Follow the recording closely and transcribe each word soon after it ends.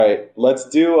All right, let's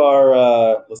do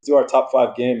our top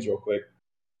 5 games real quick.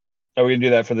 Are we gonna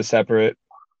do that for the separate?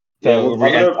 Yeah,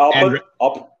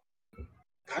 I'll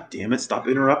God damn it! Stop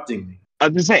interrupting me. I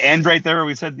was gonna say end right there where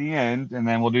we said the end, and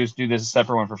then we'll just do this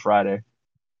separate one for Friday.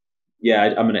 Yeah,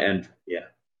 I'm gonna end. Yeah,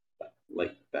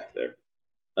 like back there.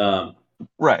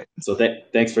 Right. So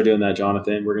thanks for doing that,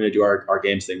 Jonathan. We're gonna do our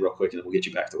games thing real quick, and then we'll get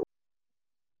you back to work.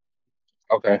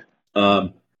 Okay.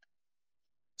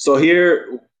 So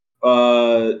here.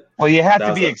 Well, you have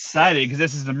to be excited because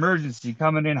this is an emergency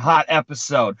coming in hot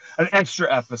episode, an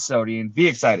extra episode. Ian, be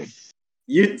excited.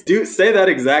 You do say that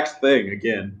exact thing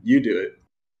again. You do it.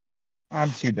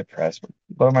 I'm too depressed.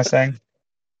 What am I saying?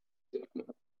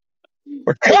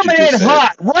 We're coming in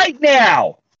hot right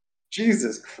now.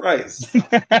 Jesus Christ.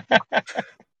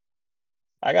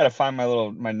 I gotta find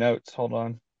my notes. Hold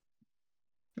on.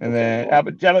 And then,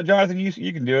 but Jonathan,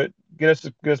 you can do it. Get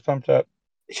us pumped up.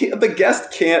 The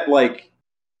guest can't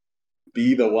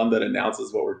be the one that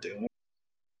announces what we're doing.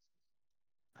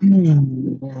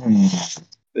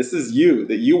 This is you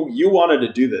that you wanted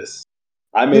to do this.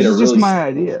 I made this is just my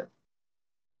idea.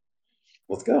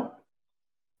 Let's go.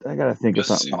 I gotta think of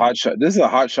something. Hot shot. This is a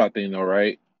hot shot thing, though,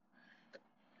 right?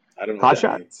 I don't know. Hot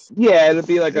shot. Yeah, it'll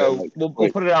be like we'll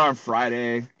put it out on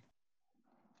Friday.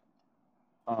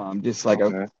 Just like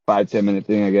a 5-10 minute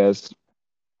thing, I guess.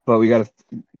 But we gotta.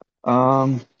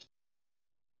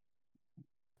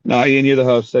 No, Ian, you're the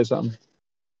host. Say something.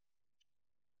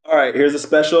 All right, here's a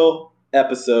special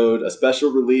episode, a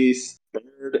special release.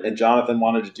 Bird and Jonathan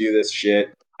wanted to do this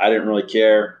shit. I didn't really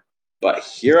care, but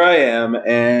here I am,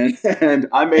 and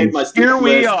I made my here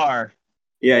we list. Are.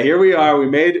 Yeah, here we are. We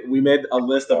made a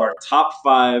list of our top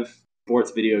 5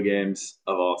 sports video games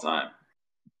of all time.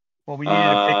 Well, we needed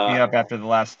to pick me up after the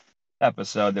last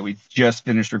episode that we just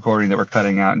finished recording that we're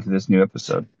cutting out into this new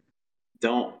episode.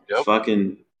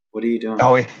 Fucking. What are you doing?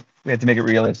 Oh, we have to make it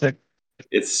realistic.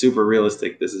 It's super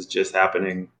realistic. This is just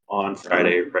happening on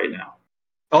Friday right now.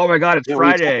 Oh my God, it's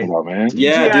Friday. About, man?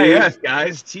 Yeah, TGIF, dude.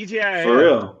 guys. TGIF. For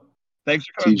real. Thanks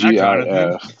for coming back,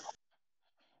 Jonathan.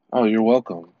 Oh, you're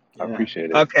welcome. Yeah. I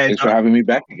appreciate it. Okay. Thanks for having me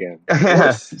back again.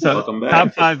 So, welcome back.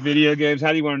 Top 5 video games.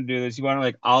 How do you want to do this? You want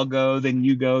to I'll go, then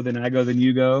you go, then I go, then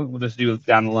you go? We'll just do it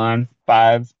down the line.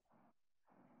 5,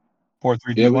 4,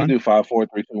 3, 2, 1. Yeah, we can do 5, 4,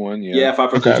 3, 2, 1. Yeah,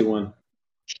 5, 4, 3, 2, 1.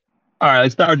 All right,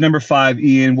 let's start with number 5.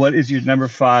 Ian, what is your number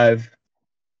 5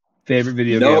 favorite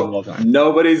video game of all time?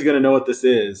 Nobody's going to know what this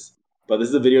is, but this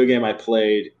is a video game I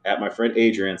played at my friend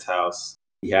Adrian's house.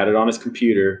 He had it on his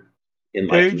computer in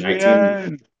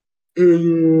 1993.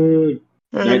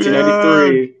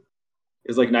 It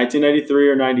was 1993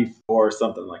 or 94 or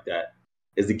something like that.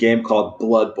 It's a game called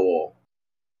Blood Bowl.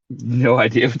 No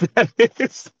idea what that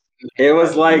is. It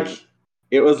was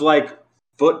like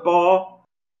football,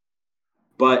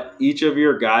 but each of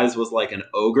your guys was like an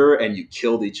ogre, and you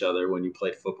killed each other when you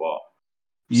played football.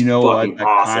 You know what?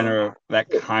 That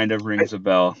kind of rings a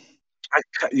bell.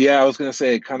 I was gonna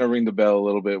say it kind of rang the bell a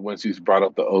little bit once you brought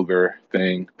up the ogre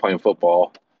thing, playing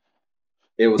football.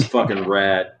 It was fucking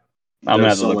rad. I'm gonna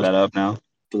have to look that up now.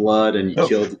 Blood, and you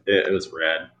killed it. It was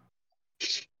rad.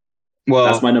 Well,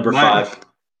 that's my number 5.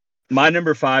 My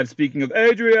number 5, speaking of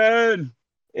Adrian,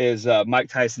 is Mike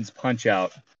Tyson's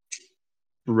Punch-Out!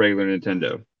 For regular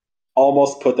Nintendo.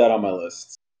 Almost put that on my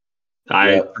list.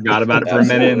 I forgot about it for a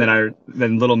minute, and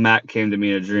then little Matt came to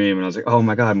me in a dream, and I was like, "Oh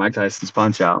my God, Mike Tyson's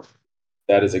Punch-Out!"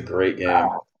 That is a great game.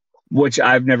 Which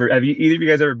I've never. Have you? Either of you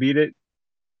guys ever beat it?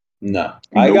 No,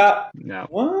 No.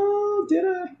 Well, did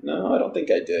I? No, I don't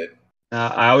think I did.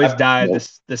 I always died. Nope.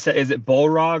 Is it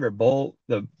Bullrog or Bull?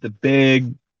 The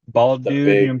big bald dude?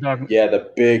 Big, you know what I'm talking? Yeah,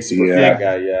 the big super fat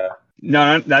guy. Yeah.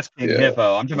 No, that's King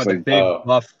Hippo. I'm talking about the big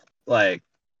buff I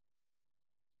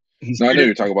know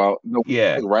you're talking about. No,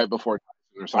 right before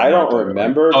Tyson or something. I don't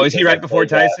remember. Oh, is he right before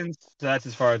Tyson? So that's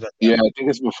as far as I know. Yeah, I think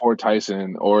it's before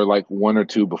Tyson, or 1 or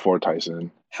 2 before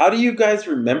Tyson. How do you guys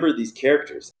remember these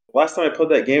characters? Last time I played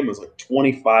that game was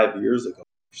 25 years ago.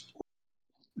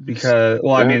 Because,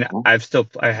 I mean, I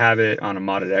have it on a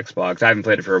modded Xbox. I haven't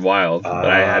played it for a while, but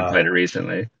I had played it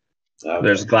recently. Okay.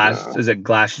 There's is it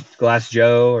Glass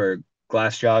Joe or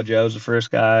Glassjaw Joe's the first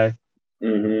guy?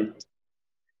 Mm-hmm.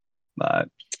 But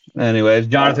anyways,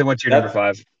 Jonathan, what's your number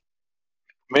 5?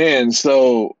 Man,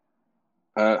 so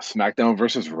SmackDown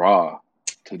versus Raw,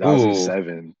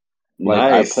 2007. Ooh,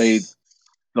 nice. I played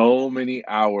so many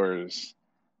hours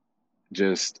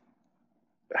just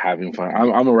having fun.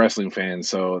 I'm a wrestling fan,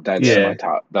 so that's my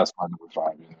top. That's my number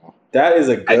 5. You know, that is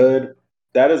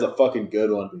a fucking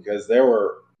good one, because there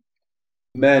were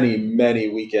many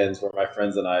weekends where my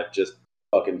friends and I just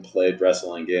fucking played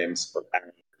wrestling games for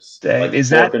hours. Dang,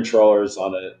 is 4 controllers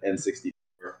on an N64.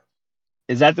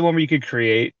 Is that the one where you could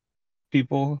create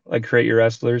people, like create your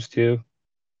wrestlers too?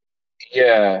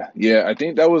 Yeah. I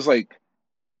think that was like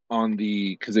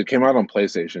because it came out on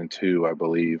PlayStation 2, I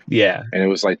believe. Yeah. And it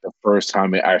was like the first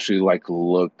time it actually like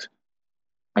looked.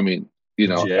 I mean,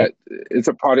 Legit. it's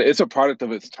a product. It's a product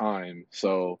of its time.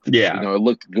 So Yeah. it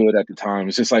looked good at the time.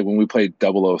 It's just like when we played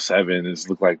 007, it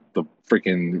looked like the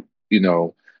freaking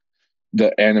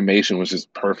the animation was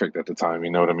just perfect at the time.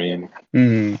 You know what I mean?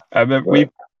 Mm-hmm. I remember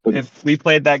But if we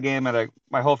played that game at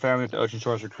my whole family went to Ocean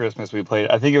Shores for Christmas. We played.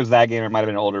 I think it was that game. It might have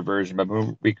been an older version, but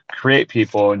we create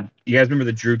people. And you guys remember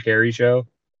the Drew Carey show?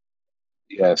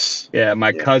 yes. Yeah,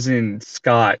 my cousin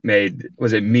Scott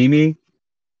was it Mimi?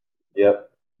 Yep.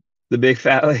 The big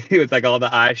fat lady with like all the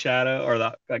eyeshadow or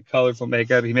the like colorful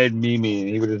makeup. He made Mimi, and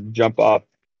he would just jump off.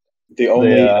 The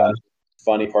only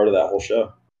funny part of that whole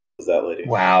show was that lady.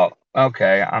 Wow.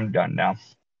 Okay, I'm done now.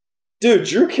 Dude,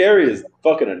 Drew Carey is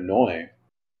fucking annoying.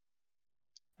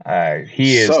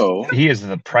 He is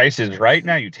the Price is Right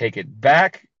now. You take it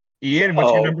back. Ian,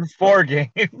 what's your number 4 game?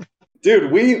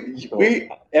 Dude, we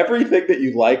everything that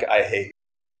you like, I hate.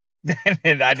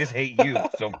 And I just hate you.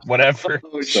 So whatever.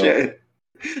 Oh shit.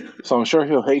 So I'm sure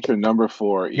he'll hate your number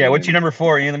 4. Ian. Yeah, what's your number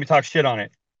 4, Ian? Let me talk shit on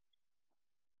it.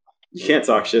 You can't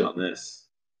talk shit on this.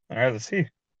 All right, let's see.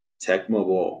 Tecmo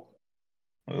Bowl.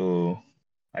 Ooh.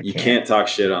 You can't talk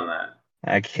shit on that.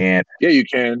 I can't. Yeah, you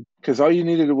can. Because all you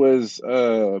needed was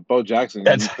Bo Jackson.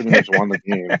 You pretty much won the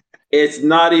game. It's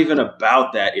not even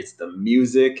about that. It's the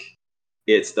music.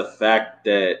 It's the fact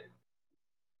that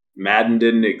Madden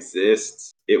didn't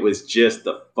exist. It was just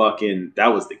that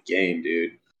was the game,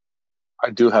 dude. I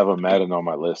do have a Madden on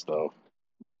my list, though.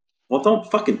 Well, don't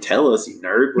fucking tell us, you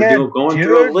nerd. We're going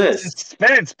through a list.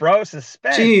 Suspense, bro.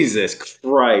 Suspense. Jesus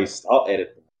Christ. I'll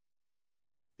edit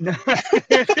them.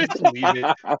 Leave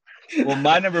it. Well,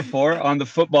 my number 4 on the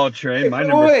football train. My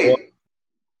number 4.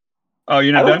 Oh,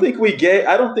 you're not done? I don't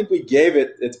think we gave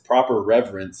it its proper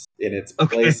reverence in its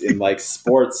place in like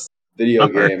sports video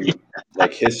game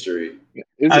like history.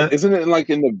 Isn't it like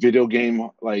in the video game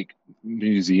like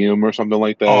museum or something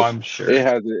like that? Oh, I'm sure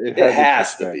it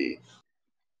has to be.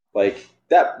 Like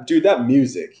that, dude. That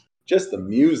music, just the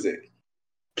music.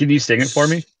 Can you sing it for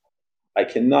me? I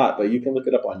cannot, but you can look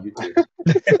it up on YouTube.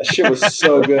 That shit was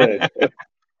so good.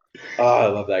 Oh, I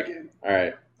love that game. All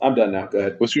right, I'm done now. Go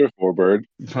ahead. What's your 4, Bird?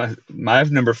 My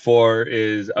number 4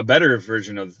 is a better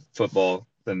version of football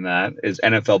than that. Is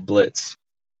NFL Blitz.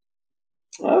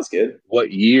 Oh, that's good.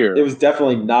 What year? It was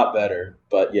definitely not better,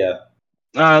 but yeah.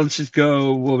 Let's just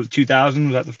go. What was 2000?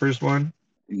 Was that the first one?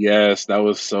 Yes, that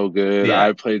was so good. Yeah.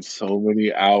 I played so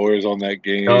many hours on that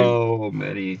game. So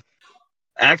many.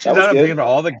 Actually, now I'm thinking about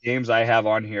all the games I have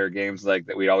on here, games like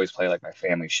that we'd always play, like my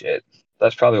family shit.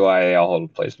 That's probably why they all hold a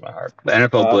place in my heart. The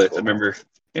NFL Blitz, cool. I remember.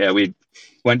 Yeah, we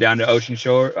went down to Ocean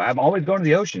Shore. I'm always going to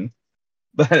the ocean,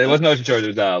 but it wasn't Ocean Shore. It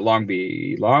was Long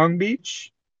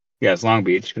Beach. Yeah, it's Long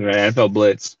Beach. NFL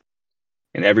Blitz,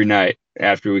 and every night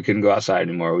after we couldn't go outside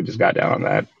anymore, we just got down on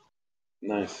that.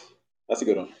 Nice. That's a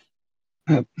good one.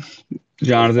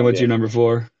 Jonathan, what's your number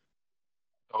 4?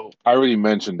 Oh, I already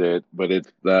mentioned it, but it's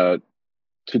the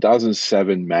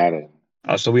 2007 Madden.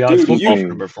 Oh, so we all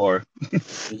number 4.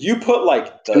 You put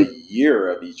like the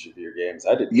year of each of your games.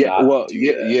 I did not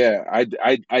do that. Yeah,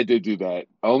 I did do that.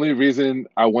 Only reason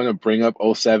I want to bring up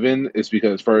 07 is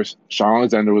because first, Sean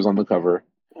Alexander was on the cover.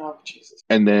 Oh, Jesus.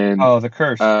 And then the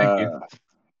curse. Thank you.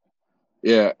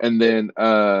 Yeah, and then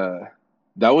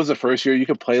that was the first year you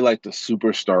could play like the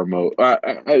superstar mode.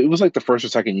 It was like the first or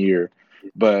second year,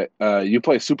 but you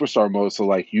play superstar mode, so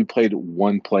like you played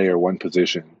one player, one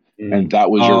position, and that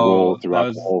was your role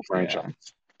throughout the whole franchise.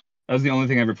 Yeah. That was the only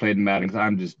thing I ever played in Madden because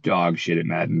I'm just dog shit at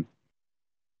Madden.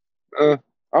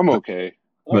 I'm okay,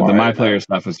 but the my player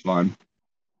stuff is fun.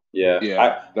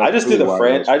 Yeah. I just do the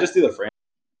franchise. I just do the franchise.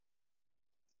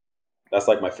 That's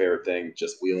like my favorite thing,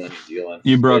 just wheeling and dealing.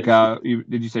 You broke out.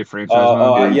 Did you say franchise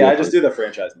mode? Yeah, I just do the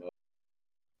franchise mode.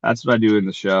 That's what I do in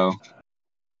the show.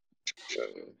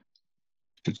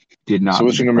 Did not. So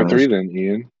what's your number 3 then,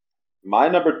 Ian? My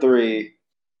number 3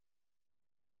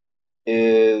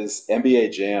 is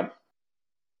NBA Jam.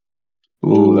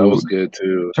 Ooh, that was good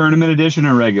too. Tournament edition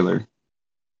or regular?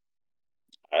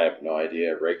 I have no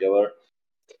idea. Regular.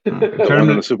 The one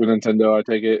on the Super Nintendo, I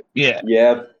take it. Yeah.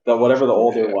 Whatever the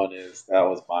older one is, that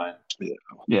was fine.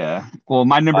 Yeah. Well,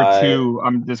 my number 2,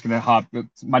 I'm just gonna hop.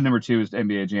 My number 2 is the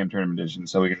NBA Jam Tournament Edition,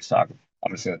 so we can talk.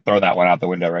 I'm just gonna throw that one out the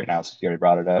window right now since you already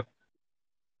brought it up.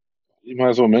 You might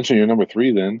as well mention your number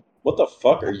 3 then. What the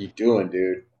fuck are you doing,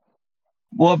 dude?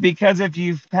 Well, because if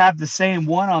you have the same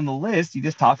one on the list, you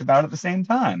just talk about it at the same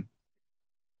time.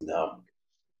 No.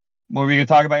 Well, we can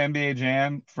talk about NBA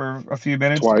Jam for a few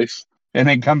minutes twice. and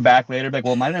then come back later. Like,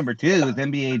 well, my number 2 is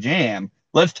NBA Jam.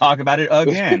 Let's talk about it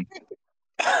again.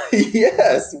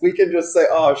 Yes, we can just say,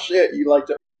 "Oh shit, you liked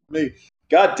it me."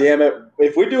 God damn it!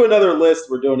 If we do another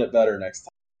list, we're doing it better next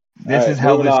time. This is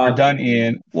how lists are done,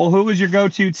 Ian. Well, who was your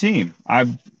go-to team?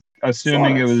 I'm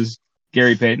assuming it was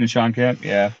Gary Payton and Sean Kemp.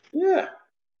 Yeah. Yeah.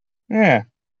 Yeah.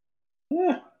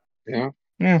 Yeah. Yeah.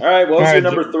 Yeah. All right. What's your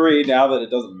number 3? Now that it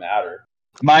doesn't matter.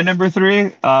 My number 3,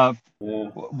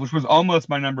 which was almost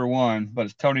my number 1, but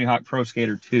it's Tony Hawk Pro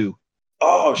Skater 2.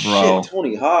 Oh shit,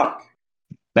 Tony Hawk!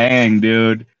 Bang,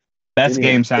 dude! Best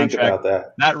game soundtrack. Think about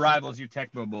that. That rivals your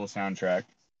Tecmo Bowl soundtrack.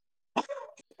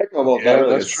 Tecmo Bowl is not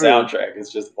really a soundtrack.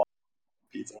 It's just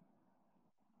pizza.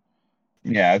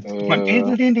 Yeah. What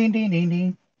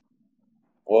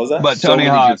was that? But Tony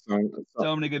Hawk.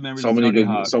 So many good memories.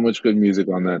 So much good music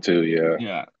on that too. Yeah.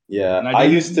 Yeah. Yeah. I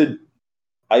used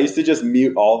to just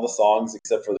mute all the songs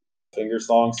except for the finger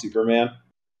song Superman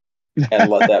and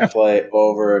let that play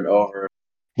over and over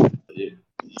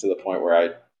to the point where I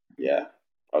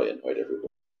probably annoyed everybody.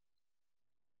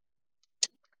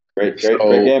 Great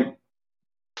game.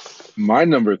 My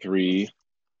number 3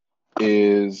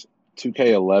 is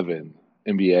 2K11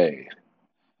 NBA.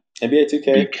 NBA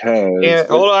 2K? Because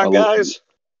hold on, guys.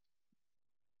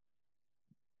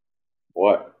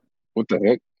 What? What the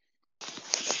heck?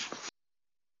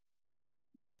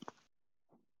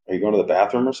 Are you going to the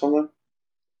bathroom or something?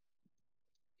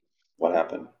 What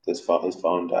happened? His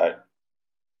phone died.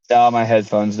 No, my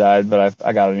headphones died, but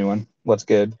I got a new one. What's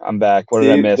good? I'm back. What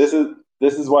did I miss?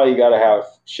 This is why you got to have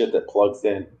shit that plugs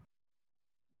in.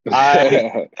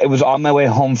 It was on my way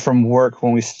home from work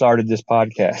when we started this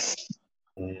podcast.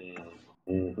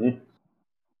 Mm-hmm.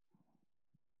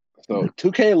 So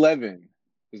 2K11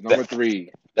 is number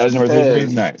 3. That was number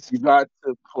 3. Nice. You got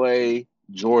to play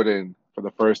Jordan for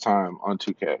the first time on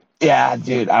 2K. Yeah,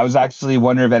 dude. I was actually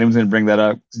wondering if anyone's going to bring that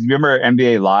up. You remember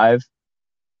NBA Live?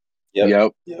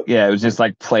 Yep. Yeah, it was just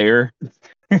like player.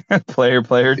 player.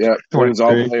 Yeah, it was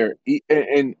all player.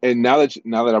 And now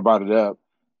that I brought it up,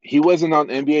 he wasn't on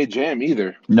NBA Jam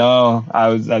either. No,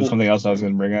 that's something else I was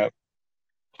going to bring up.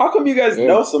 How come you guys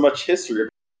know so much history?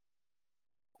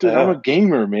 Dude, I'm a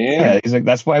gamer, man. Yeah, he's like,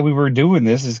 that's why we were doing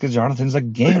this, is because Jonathan's a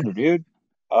gamer, dude.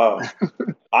 Oh,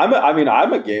 I'm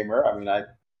a gamer. I mean,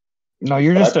 No,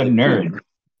 you're just a nerd.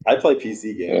 I play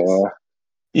PC games.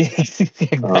 Yeah,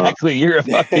 exactly. You're a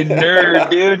fucking nerd,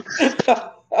 dude.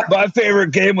 My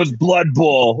favorite game was Blood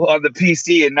Bowl on the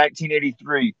PC in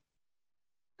 1983.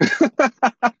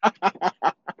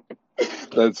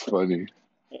 That's funny.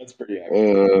 That's pretty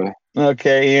accurate.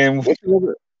 Okay, Ian.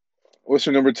 What's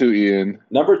your number 2, Ian?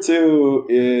 Number 2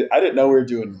 is, I didn't know we were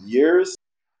doing years,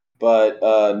 but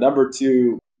number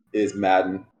 2 is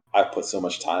Madden. I've put so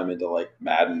much time into like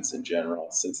Maddens in general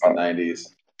since the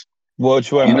 90s.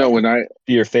 Which one? When I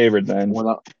be your favorite then?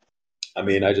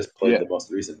 I just played the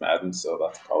most recent Madden, so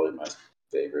that's probably my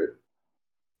favorite.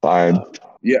 Fine.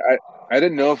 I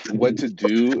didn't know what to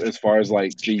do as far as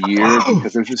like the years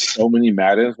because there's just so many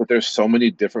Maddens, but there's so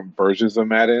many different versions of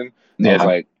Madden. I was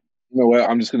like, you know what?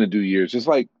 I'm just gonna do years, just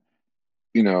like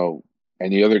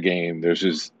any other game. There's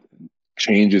just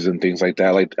changes and things like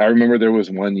that. Like I remember there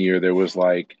was one year there was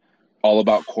like all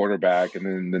about quarterback, and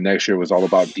then the next year was all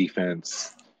about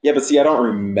defense. Yeah, but see, I don't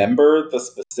remember the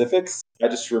specifics. I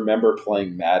just remember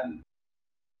playing Madden.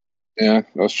 Yeah,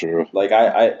 that's true. Like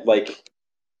I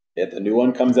if the new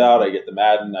one comes out, I get the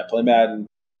Madden, I play Madden,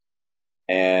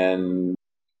 and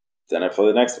then I play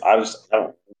the next. I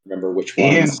don't remember which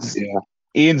ones.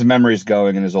 Ian's memory's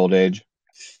going in his old age.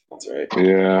 That's right.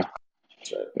 Yeah.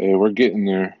 That's right. Hey, we're getting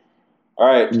there. All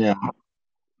right. Yeah.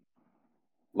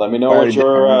 Let me know what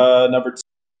your number 2.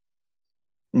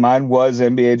 Mine was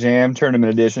NBA Jam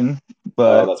Tournament Edition,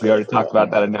 but we already talked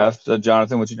about that enough. So,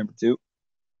 Jonathan, what's your number 2?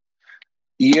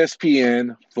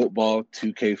 ESPN Football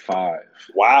 2K5.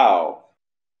 Wow.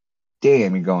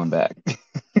 Damn, you're going back.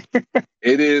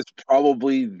 It is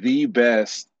probably the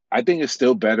best. I think it's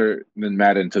still better than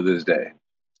Madden to this day.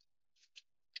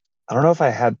 I don't know if I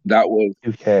had that was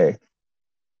 2K.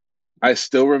 I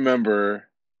still remember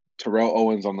Terrell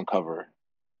Owens on the cover.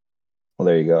 Well,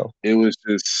 there you go. It was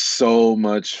just so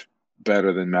much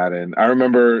better than Madden. I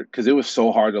remember because it was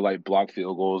so hard to like block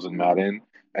field goals in Madden,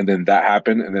 and then that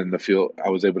happened, and then I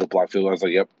was able to block field goals. I was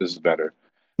like, "Yep, this is better."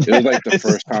 It was like the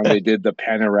first time they did the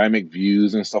panoramic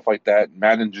views and stuff like that.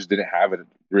 Madden just didn't have it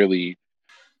really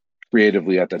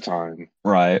creatively at the time.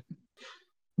 Right.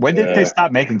 When did they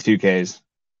stop making 2Ks?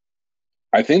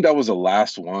 I think that was the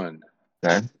last one.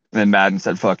 Okay. then Madden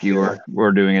said, "Fuck you,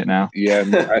 we're doing it now." Yeah,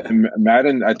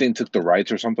 Madden I think took the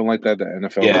rights or something like that. The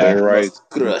NFL player rights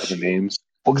for the names.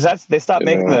 Well, because they stopped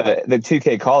making the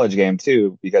 2K college game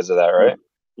too because of that, right?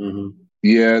 Mm-hmm.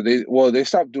 Yeah, they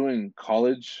stopped doing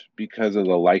college because of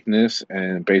the likeness,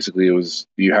 and basically it was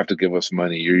you have to give us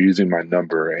money. You're using my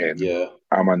number, and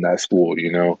I'm on that school.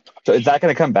 So is that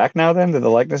going to come back now? Then that the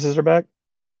likenesses are back?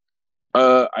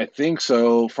 I think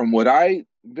so. From what I've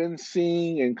been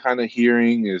seeing and kind of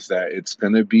hearing, is that it's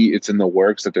in the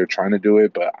works that they're trying to do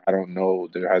it, but I don't know.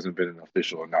 There hasn't been an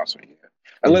official announcement yet,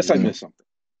 unless I missed something.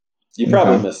 You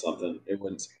probably missed something. It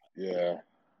wouldn't. Yeah.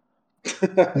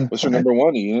 What's your number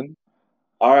one, Ian?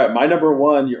 All right, my number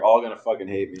one. You're all gonna fucking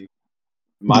hate me.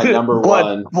 My number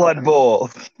one. Blood Bowl.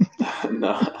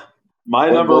 No. My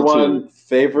number one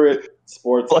favorite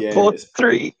sports game is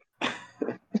 3.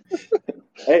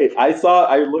 Hey,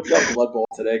 I looked up Blood Bowl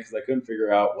today because I couldn't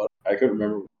figure out I couldn't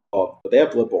remember what it was called, but they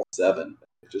have Blood Bowl 7.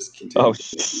 It just continues. Oh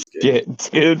shit,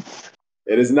 dude!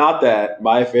 It is not that.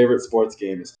 My favorite sports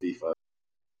game is FIFA.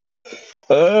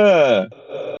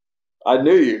 I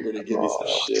knew you were gonna give me some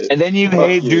shit. And then you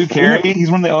hate Drew Carey. He's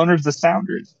one of the owners of the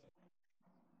Sounders.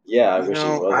 Yeah, I wish he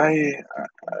was.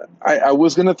 I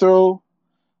was gonna throw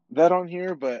that on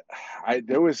here, but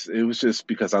it was just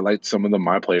because I liked some of the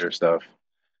My Player stuff.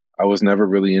 I was never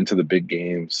really into the big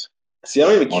games. See, I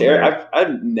don't even care.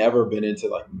 I've never been into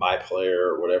like My Player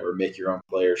or whatever, make your own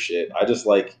player shit. I just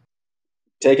like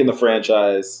taking the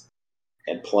franchise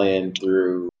and playing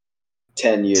through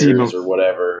 10 years or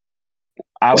whatever.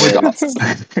 I would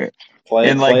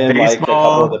playing like a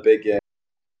couple of the big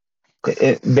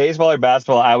games. Baseball or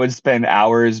basketball, I would spend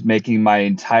hours making my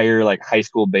entire like high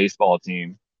school baseball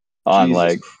team on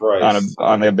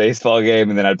on a baseball game,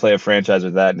 and then I'd play a franchise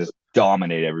with that and just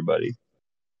dominate everybody.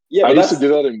 Yeah, I used to do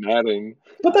that in Madden.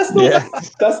 But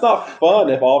that's not fun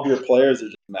if all of your players are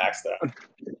just maxed out.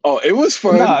 Oh, it was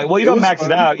fun. No, well, you don't max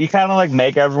it out. You kind of like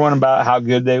make everyone about how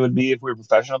good they would be if we were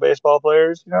professional baseball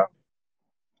players, you know?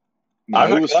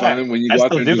 No, it was fun when you go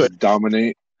out there and just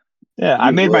dominate. Yeah,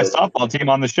 I made my softball team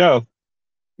on the show.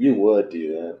 You would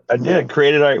do that. I did.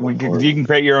 You can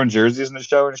create your own jerseys in the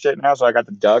show and shit now. So I got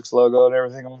the Ducks logo and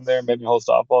everything on there. Made my whole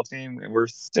softball team, and we're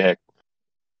sick.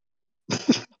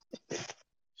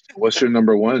 What's your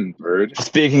number one, Bird?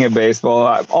 Speaking of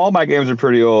baseball, all my games are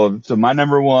pretty old. So my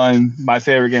number one, my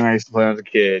favorite game I used to play when I was a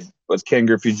kid was Ken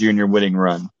Griffey Jr. Winning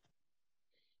Run.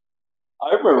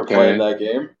 I remember playing that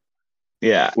game.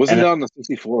 Yeah, wasn't it on the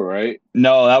 64, right?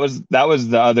 No, that was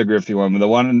the other Griffey one. The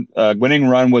one Winning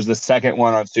Run was the second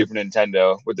one on Super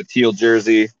Nintendo with the teal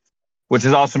jersey, which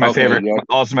is also my favorite. Yeah.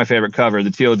 Also my favorite cover.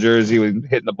 The teal jersey with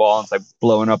hitting the ball and it's like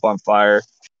blowing up on fire.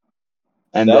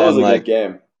 And that was a good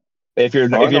game. If you're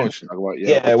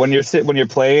when you're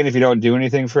playing, if you don't do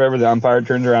anything forever, the umpire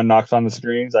turns around, knocks on the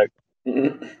screen. He's like,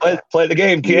 play the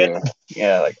game, kid.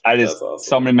 Yeah, like I just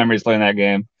so many memories playing that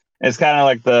game. It's kind of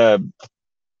like the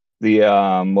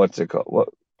what's it called? What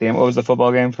was the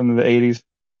football game from the 80s?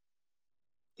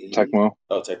 Tecmo.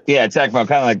 Oh, Tecmo. Yeah, Tecmo,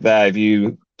 kind of like that. If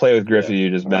you play with Griffey,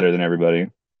 you're just better than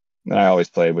everybody. And I always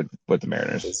played with the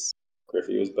Mariners.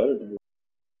 Griffey was better than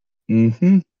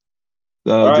me.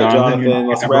 So, all right, Jonathan,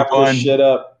 let's wrap this shit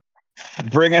up.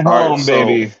 Bring it home,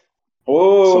 baby.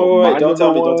 Wait, don't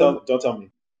tell me. Don't tell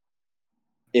me.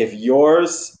 If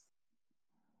yours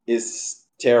is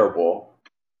terrible,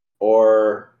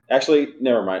 or actually,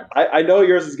 never mind. I know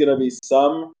yours is going to be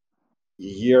some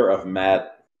year of Madden.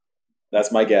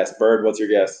 That's my guess. Bird, what's your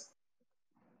guess?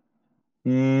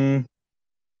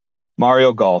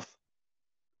 Mario Golf.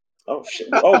 Oh, shit.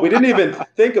 Oh, we didn't even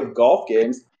think of golf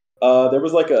games. There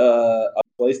was like a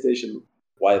PlayStation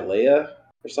Wailea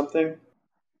or something.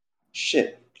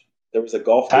 Shit. There was a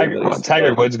golf game.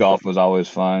 Tiger Woods golf was always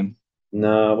fun.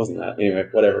 No, it wasn't that. Anyway,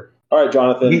 whatever. All right,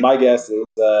 Jonathan, my guess is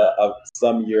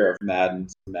some year of Madden.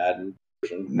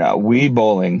 No, Wii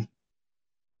Bowling.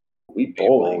 Wii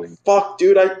Bowling. Fuck,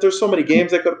 dude. There's so many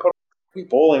games I could have put on Wii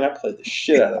Bowling. I played the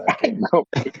shit out of that game.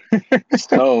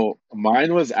 So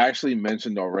mine was actually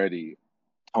mentioned already.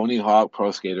 Tony Hawk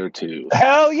Pro Skater 2.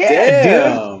 Hell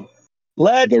yeah,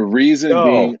 dude. The reason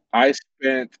being, I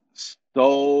spent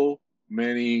so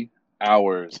many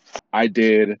hours. I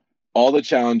did all the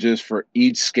challenges for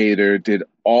each skater, did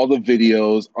all the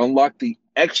videos, unlocked the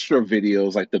extra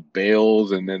videos like the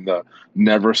Bales and then the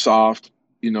Neversoft,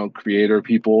 creator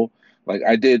people. Like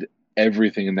I did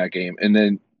everything in that game. And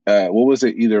then what was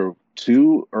it? Either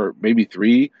 2 or maybe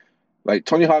 3. Like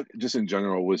Tony Hawk just in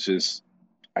general was just,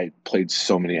 I played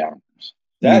so many hours.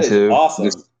 That is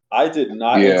awesome. I did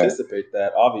not anticipate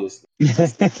that, obviously.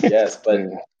 Yes, but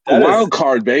wild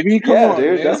card, baby. Come on,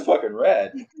 dude, man. that's fucking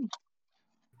rad.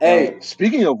 Hey,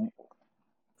 speaking of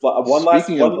one last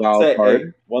wild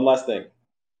card, one last thing.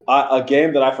 A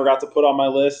game that I forgot to put on my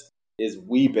list is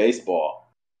Wii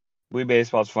Baseball. Wii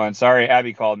Baseball's fun. Sorry,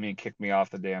 Abby called me and kicked me off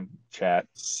the damn chat.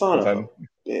 Son of a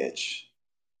bitch.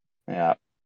 Yeah.